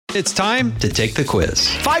It's time to take the quiz.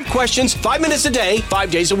 5 questions, 5 minutes a day,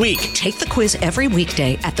 5 days a week. Take the quiz every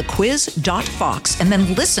weekday at thequiz.fox and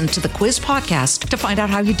then listen to the quiz podcast to find out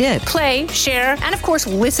how you did. Play, share, and of course,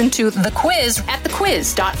 listen to The Quiz at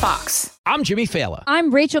thequiz.fox. I'm Jimmy Fallon.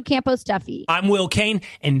 I'm Rachel Campos Duffy. I'm Will Kane,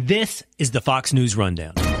 and this is the Fox News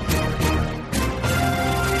Rundown.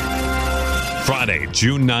 Friday,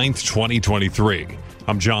 June 9th, 2023.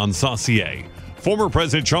 I'm John Saucier. Former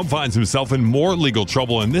President Trump finds himself in more legal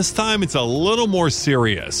trouble, and this time it's a little more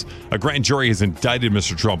serious. A grand jury has indicted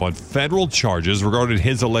Mr. Trump on federal charges regarding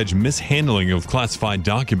his alleged mishandling of classified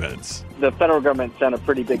documents. The federal government sent a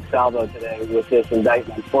pretty big salvo today with this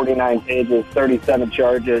indictment. 49 pages, 37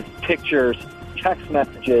 charges, pictures, text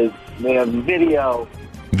messages, they have video.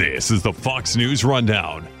 This is the Fox News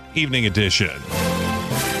Rundown, Evening Edition.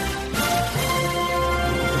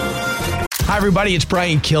 Hi, everybody. It's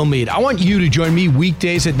Brian Kilmeade. I want you to join me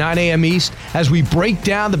weekdays at 9 a.m. East as we break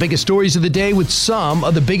down the biggest stories of the day with some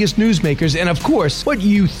of the biggest newsmakers and, of course, what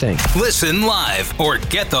you think. Listen live or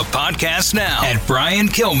get the podcast now at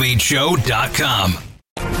briankilmeadshow.com.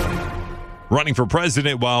 Running for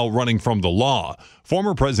president while running from the law.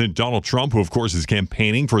 Former President Donald Trump, who of course is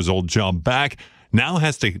campaigning for his old job back, now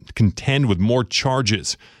has to contend with more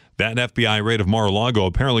charges. That FBI raid of Mar-a-Lago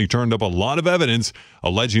apparently turned up a lot of evidence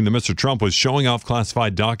alleging that Mr. Trump was showing off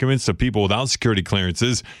classified documents to people without security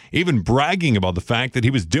clearances, even bragging about the fact that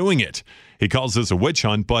he was doing it. He calls this a witch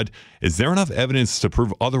hunt, but is there enough evidence to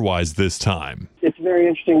prove otherwise this time? It's very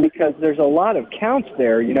interesting because there's a lot of counts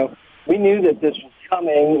there. You know, we knew that this was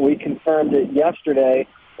coming. We confirmed it yesterday,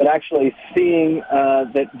 but actually seeing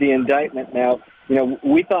that the indictment now, you know,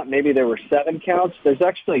 we thought maybe there were 7 counts. There's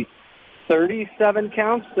actually 37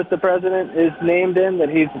 counts that the president is named in that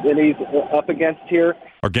he's up against here.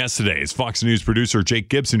 Our guest today is Fox News producer Jake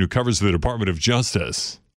Gibson, who covers the Department of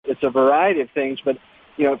Justice. It's a variety of things, but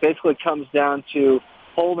you know, it basically comes down to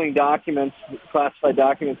holding documents, classified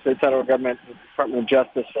documents that the federal government, the Department of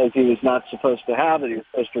Justice says he was not supposed to have, that he was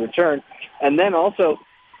supposed to return, and then also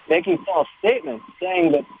making false statements,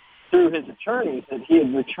 saying that through his attorneys that he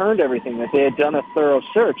had returned everything, that they had done a thorough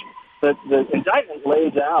search. But the indictment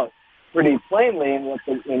lays out pretty plainly in what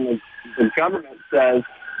the government says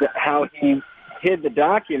that how he hid the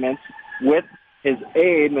documents with his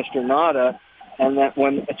aide, Mr. Nada, and that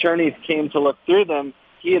when attorneys came to look through them,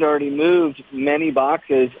 he had already moved many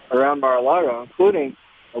boxes around Mar-a-Lago, including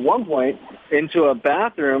at one point into a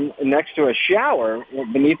bathroom next to a shower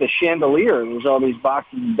beneath a chandelier. There's all these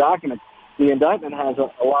boxes of documents. The indictment has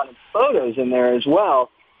a lot of photos in there as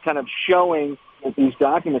well, kind of showing that these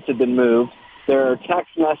documents have been moved. There are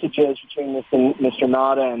text messages between Mr.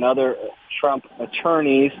 Nada and other Trump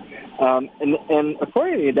attorneys. And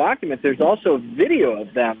according to the document, there's also video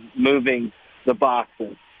of them moving the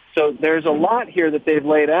boxes. So there's a lot here that they've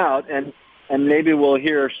laid out, and maybe we'll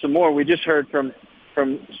hear some more. We just heard from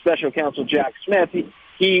Special Counsel Jack Smith.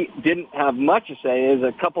 He didn't have much to say. It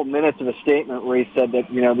was a couple minutes of a statement where he said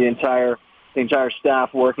that, you know, the entire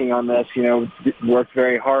staff working on this, you know, worked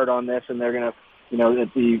very hard on this, and they're going to, you know,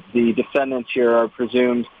 that the defendants here are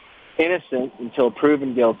presumed innocent until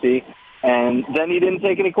proven guilty. And then he didn't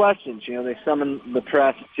take any questions. You know, they summoned the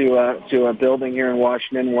press to a building here in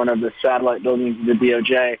Washington, one of the satellite buildings of the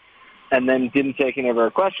DOJ, and then didn't take any of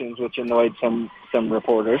our questions, which annoyed some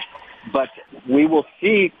reporters. But we will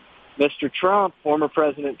see Mr. Trump, former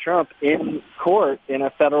President Trump, in court, in a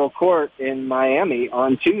federal court in Miami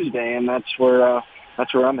on Tuesday, and that's where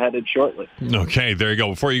I'm headed shortly. Okay, there you go.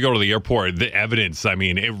 Before you go to the airport, the evidence, I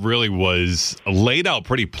mean, it really was laid out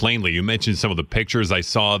pretty plainly. You mentioned some of the pictures. I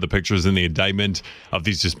saw the pictures in the indictment of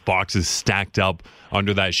these just boxes stacked up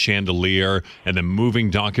under that chandelier and then moving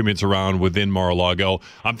documents around within Mar-a-Lago.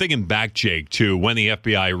 I'm thinking back, Jake, to when the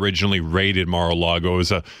FBI originally raided Mar-a-Lago. It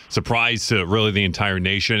was a surprise to really the entire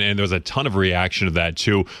nation, and there was a ton of reaction to that,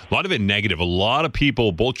 too. A lot of it negative. A lot of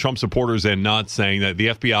people, both Trump supporters and not, saying that the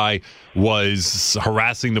FBI was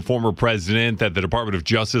harassing the former president, that the Department of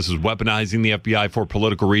Justice was weaponizing the FBI for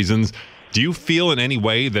political reasons. Do you feel in any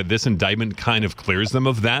way that this indictment kind of clears them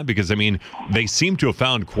of that? Because, I mean, they seem to have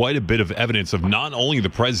found quite a bit of evidence of not only the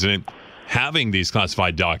president having these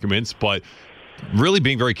classified documents, but really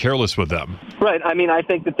being very careless with them. Right. I mean, I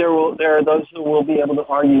think that there are those who will be able to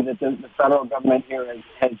argue that the federal government here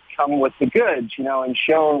has come with the goods, you know, and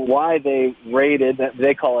shown why they raided.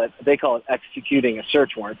 They call it executing a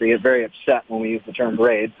search warrant. They get very upset when we use the term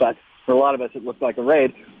raid, but for a lot of us, it looked like a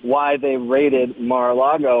raid. Why they raided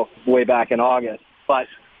Mar-a-Lago way back in August. But,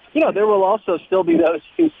 you know, there will also still be those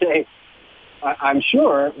who say, I'm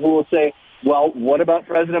sure, who will say, well, what about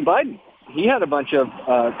President Biden? He had a bunch of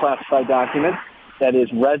classified documents, that his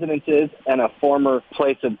residence is and a former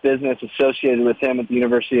place of business associated with him at the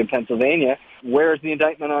University of Pennsylvania. Where's the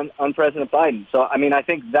indictment on President Biden? So, I mean, I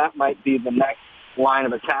think that might be the next line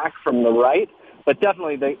of attack from the right. But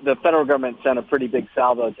definitely the federal government sent a pretty big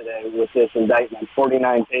salvo today with this indictment.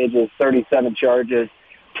 49 pages, 37 charges,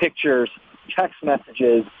 pictures, text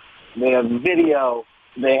messages. They have video.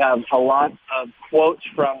 They have a lot of quotes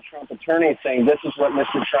from Trump attorneys saying this is what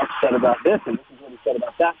Mr. Trump said about this and this is what he said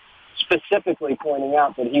about that, specifically pointing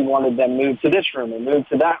out that he wanted them moved to this room and moved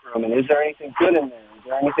to that room. And is there anything good in there? Is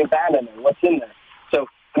there anything bad in there? What's in there? So,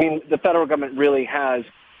 I mean, the federal government really has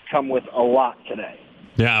come with a lot today.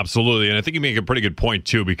 Yeah, absolutely. And I think you make a pretty good point,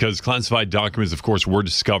 too, because classified documents, of course, were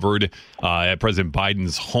discovered at President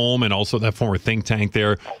Biden's home and also that former think tank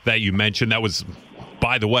there that you mentioned. That was,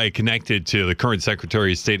 by the way, connected to the current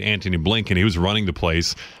Secretary of State, Antony Blinken. He was running the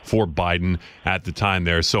place for Biden at the time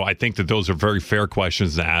there. So I think that those are very fair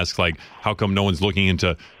questions to ask, like, how come no one's looking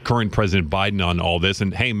into current President Biden on all this?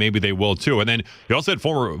 And, hey, maybe they will, too. And then you also had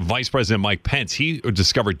former Vice President Mike Pence. He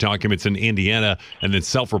discovered documents in Indiana and then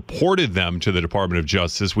self-reported them to the Department of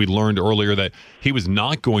Justice. We learned earlier that he was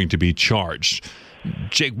not going to be charged.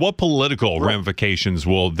 Jake, what political ramifications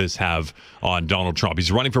will this have on Donald Trump?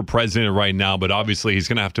 He's running for president right now, but obviously he's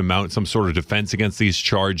going to have to mount some sort of defense against these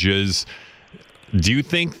charges. Do you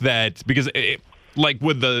think that, because like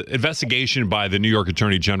with the investigation by the New York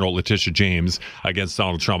Attorney General Letitia James against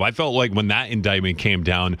Donald Trump, I felt like when that indictment came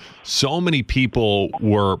down, so many people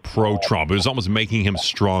were pro-Trump. It was almost making him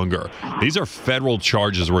stronger. These are federal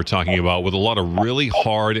charges we're talking about with a lot of really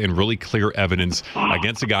hard and really clear evidence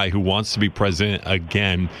against a guy who wants to be president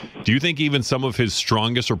again. Do you think even some of his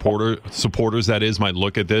strongest supporters, that is, might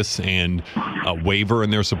look at this and waver in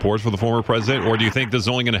their support for the former president? Or do you think this is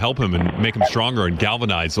only going to help him and make him stronger and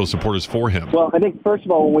galvanize those supporters for him? Well, I think, first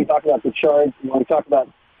of all, when we talk about the charge, when we talk about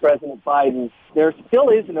President Biden, there still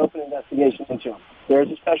is an open investigation into him. There's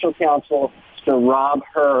a special counsel, Mr. Rob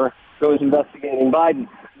Hur, who is investigating Biden.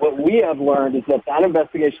 What we have learned is that that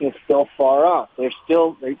investigation is still far off. They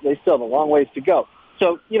still have a long ways to go.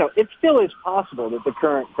 So, you know, it still is possible that the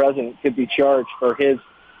current president could be charged for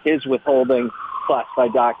his withholding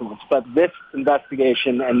classified documents. But this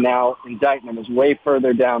investigation and now indictment is way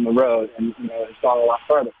further down the road and, you know, it's gone a lot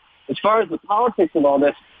further. As far as the politics of all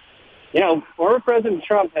this, you know, former President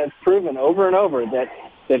Trump has proven over and over that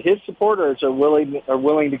his supporters are willing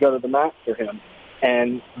to go to the mat for him,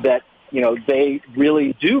 and that, you know, they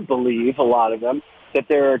really do believe, a lot of them, that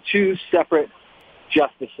there are two separate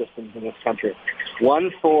justice systems in this country.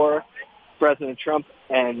 One for President Trump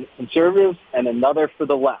and conservatives, and another for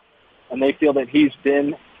the left. And they feel that he's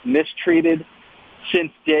been mistreated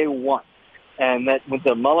since day one. And that with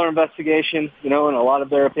the Mueller investigation, you know, in a lot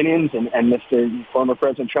of their opinions, and Mr. former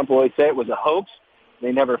President Trump will always say it was a hoax.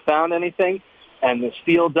 They never found anything. And the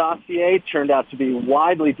Steele dossier turned out to be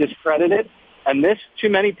widely discredited. And this, to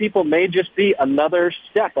many people, may just be another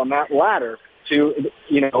step on that ladder to,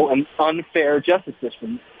 you know, an unfair justice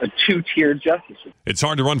system, a two-tiered justice system. It's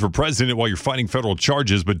hard to run for president while you're fighting federal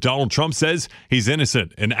charges, but Donald Trump says he's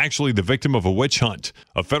innocent and actually the victim of a witch hunt.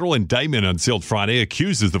 A federal indictment unsealed Friday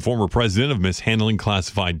accuses the former president of mishandling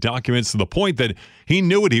classified documents to the point that he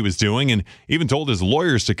knew what he was doing and even told his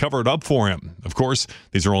lawyers to cover it up for him. Of course,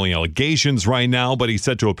 these are only allegations right now, but he's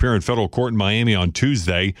set to appear in federal court in Miami on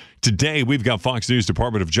Tuesday. Today, we've got Fox News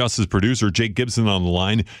Department of Justice producer Jake Gibson on the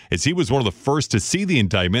line, as he was one of the first to see the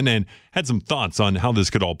indictment and had some thoughts on how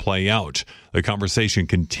this could all play out. The conversation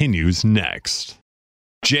continues next.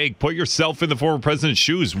 Jake, put yourself in the former president's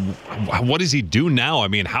shoes. What does he do now? I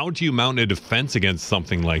mean, how do you mount a defense against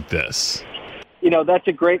something like this? You know, that's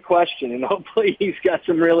a great question, and hopefully he's got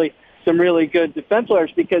some really good defense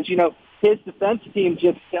lawyers, because, you know, his defense team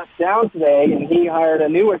just stepped down today, and he hired a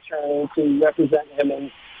new attorney to represent him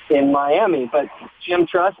in Miami. But Jim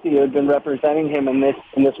Trusty, who had been representing him in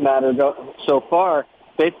this matter so far,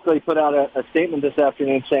 basically put out a statement this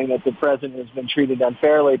afternoon saying that the president has been treated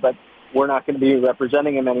unfairly, but we're not going to be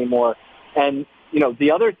representing him anymore. And, you know,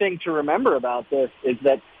 the other thing to remember about this is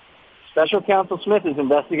that Special Counsel Smith is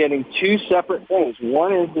investigating two separate things.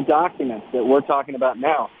 One is the documents that we're talking about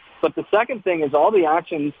now. But the second thing is all the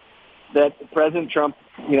actions that President Trump,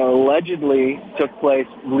 you know, allegedly took place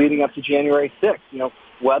leading up to January 6th. You know,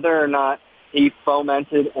 whether or not he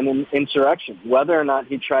fomented an insurrection, whether or not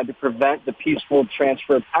he tried to prevent the peaceful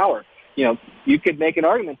transfer of power. You know, you could make an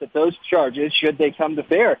argument that those charges, should they come to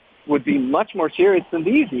bear, would be much more serious than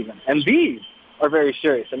these even. And these are very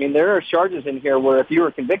serious. I mean, there are charges in here where if you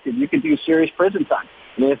were convicted, you could do serious prison time.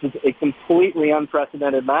 I mean, this is a completely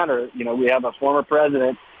unprecedented matter. You know, we have a former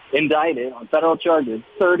president indicted on federal charges,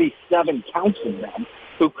 37 counts of them,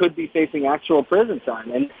 who could be facing actual prison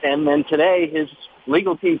time. And then today, his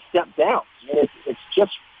legal team stepped down. I mean, it's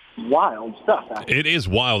just wild stuff. Actually. It is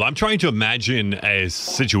wild. I'm trying to imagine a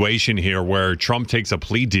situation here where Trump takes a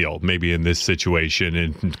plea deal, maybe in this situation,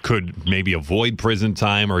 and could maybe avoid prison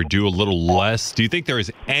time or do a little less. Do you think there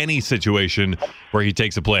is any situation where he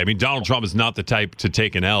takes a plea? I mean, Donald Trump is not the type to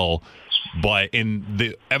take an L, but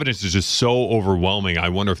the evidence is just so overwhelming. I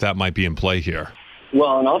wonder if that might be in play here.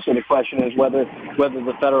 Well, and also the question is whether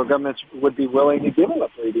the federal government would be willing to give him a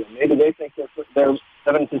plea deal. Maybe they think that their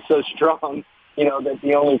evidence is so strong, that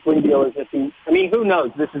the only plea deal is if he. I mean, who knows?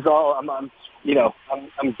 This is all I'm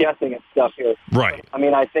guessing at stuff here. Right. I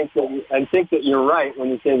mean, I think that you're right when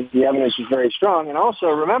you say that the evidence is very strong. And also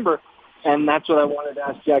remember, and that's what I wanted to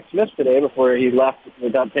ask Jack Smith today before he left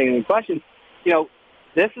without taking any questions.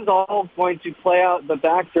 This is all going to play out the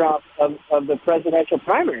backdrop of the presidential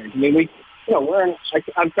primaries. I mean,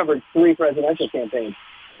 I've covered 3 presidential campaigns.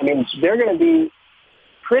 I mean, they're going to be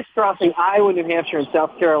crisscrossing Iowa, New Hampshire, and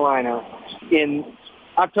South Carolina in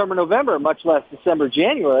October, November, much less December,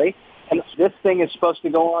 January. And this thing is supposed to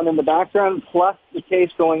go on in the background, plus the case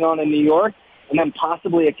going on in New York, and then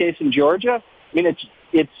possibly a case in Georgia. I mean,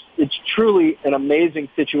 it's truly an amazing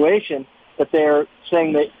situation that they're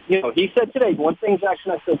saying that, he said today, one thing Jack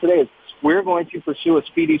Smith said today is, we're going to pursue a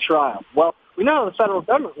speedy trial. Well, we know how the federal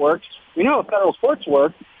government works. We know how federal courts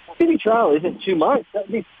work. A speedy trial isn't 2 months. That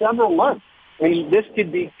would be several months. I mean, this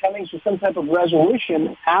could be coming to some type of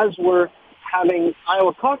resolution as we're having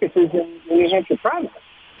Iowa caucuses in the New Hampshire primary.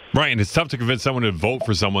 Right, and it's tough to convince someone to vote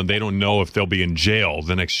for someone they don't know if they'll be in jail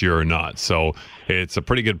the next year or not. So it's a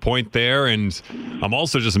pretty good point there. And I'm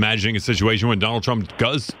also just imagining a situation when Donald Trump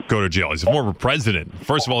does go to jail. He's a former president.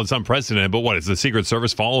 First of all, it's unprecedented, but what, does the Secret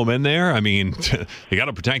Service follow him in there? I mean, they got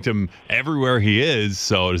to protect him everywhere he is.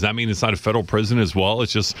 So does that mean inside a federal prison as well?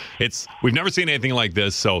 We've never seen anything like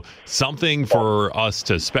this. So something for us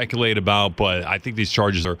to speculate about, but I think these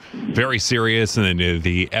charges are very serious. And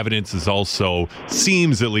the evidence is also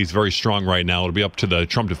seems at least very strong right now. It'll be up to the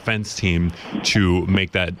Trump defense team to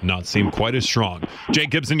make that not seem quite as strong. Jake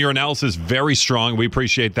Gibson, your analysis very strong. We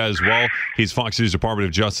appreciate that as well. He's Fox News Department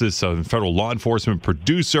of Justice and federal law enforcement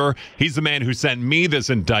producer. He's the man who sent me this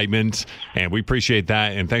indictment, and we appreciate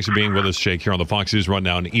that. And thanks for being with us, Jake, here on the Fox News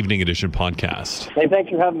Rundown Evening Edition podcast. Hey, thanks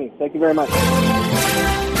for having me. Thank you very much.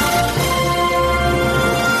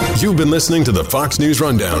 You've been listening to the Fox News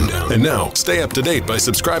Rundown. And now, stay up to date by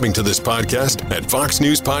subscribing to this podcast at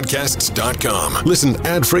foxnewspodcasts.com. Listen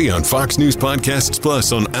ad-free on Fox News Podcasts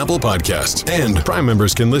Plus on Apple Podcasts. And Prime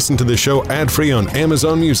members can listen to the show ad-free on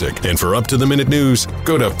Amazon Music. And for up-to-the-minute news,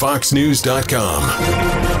 go to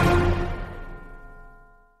foxnews.com.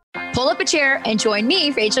 Pull up a chair and join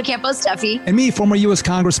me, Rachel Campos Duffy. And me, former U.S.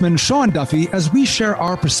 Congressman Sean Duffy, as we share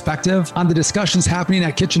our perspective on the discussions happening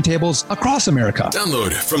at kitchen tables across America.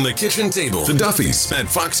 Download From the Kitchen Table, The Duffys, at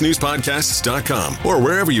foxnewspodcasts.com or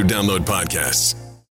wherever you download podcasts.